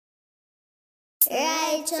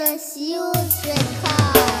Righteous Youth Record.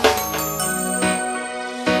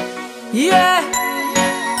 Yeah.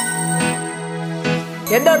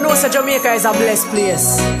 You don't know that Jamaica is a blessed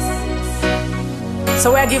place.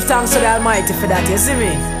 So we give thanks to the Almighty for that, you see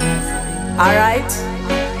me? Alright?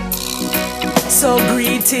 So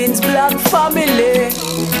greetings, black family.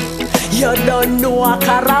 You don't know a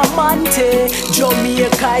Karamanti.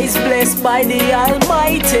 Jamaica is blessed by the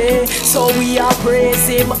Almighty, so we are praise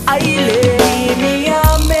Him highly. Gye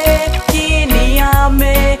Nyame, Gye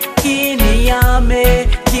Nyame, Gye Nyame,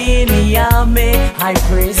 Gye Nyame. I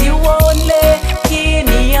praise You only. Gye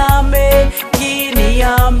Nyame, Gye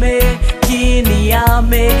Nyame, Gye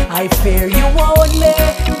Nyame. I fear You only.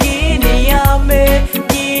 Gye Nyame,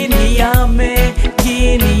 Gye Nyame,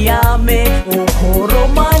 Gye Nyame. Oh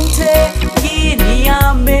Karamanti, Gye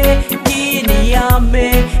Nyame, Gye Nyame,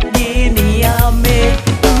 Gye Nyame.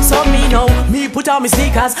 So me now, me put on my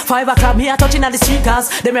sneakers. 5 o'clock, me a touching at the streetcars.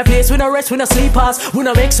 Them a place we no rest, we no sleepers. We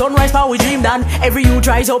no make sunrise, but we dream done. Every youth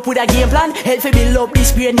rise up with a game plan. Help me build up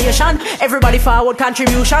this great nation. Everybody forward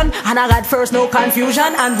contribution, and I got first no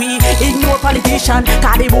confusion. And we ignore politician,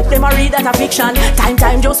 cause the book them a read that a fiction.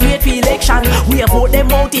 Time just wait for election. We a vote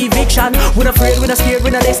them out eviction. We no afraid, we no scared, we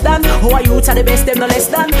no less than. Our youths are the best, them no less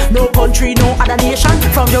than. No country, no other nation.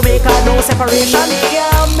 From Jamaica, no separation.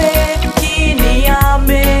 Gye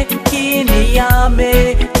Nyame, Gye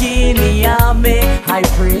Nyame, Gye Nyame. I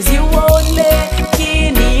praise You only.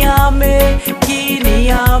 Gye Nyame, Gye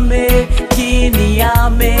Nyame, Gye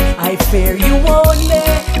Nyame. I fear You only.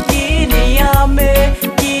 Gye Nyame,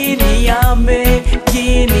 Gye Nyame,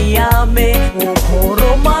 Gye Nyame. Oh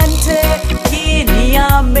Karamanti, Gye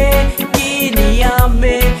Nyame, Gye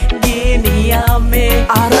Nyame, Gye Nyame.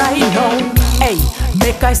 Alright now, hey.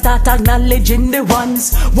 Make I start acknowledging the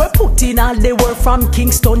ones we put in all the work from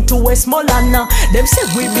Kingston to Westmoreland. Them say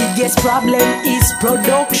we biggest problem is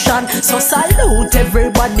production. So salute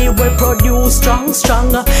everybody we produce strong.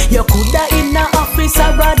 You coulda in a office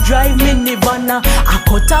or a drive minivan, a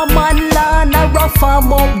cut a man land or a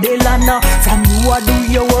farm up the land. From you a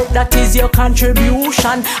do your work, that is your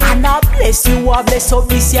contribution. And I bless you, I bless up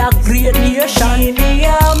this your great nation. Gye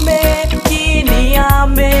Nyame, Gye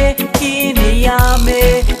Nyame, Gye Nyame,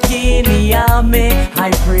 Gye Nyame.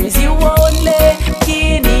 I praise You only.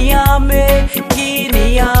 Gye Nyame, Gye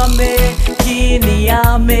Nyame, Gye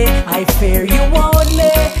Nyame. I fear You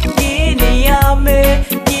only. Gye Nyame,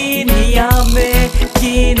 Gye Nyame,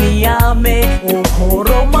 Gye Nyame. Oh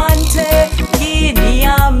Karamanti, Gye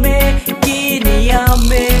Nyame, Gye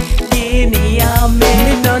Nyame, Gye Nyame.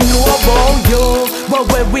 Me no know about you, but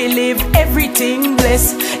where we live, everything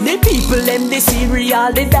blessed. The people them the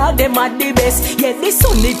cereal, the dog them are the best. Yeah, the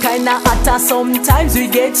sun it kinda hotter, sometimes we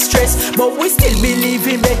get stressed, but we still believe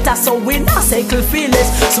in better, so we not cycle feelings.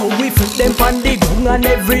 So we flip them on the ground and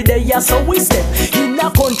every day, yeah, so we step in a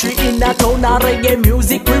country, in a town, a reggae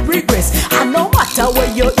music we request. And no matter where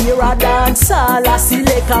you hear a dance, all a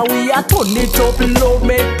selector, we a turn it up low,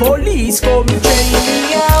 make police come train.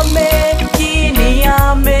 Gye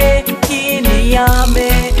Nyame, Gye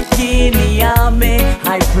Nyame, Gye Nyame.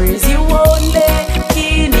 I praise You only.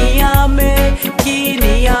 Gye Nyame, Gye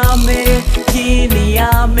Nyame, Gye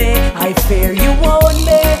Nyame. I fear You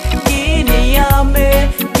only. Gye Nyame,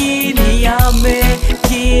 Gye Nyame,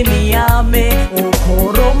 Gye Nyame. Oh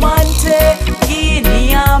Karamanti, Gye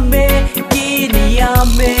Nyame, Gye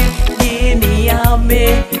Nyame, Gye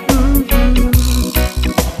Nyame.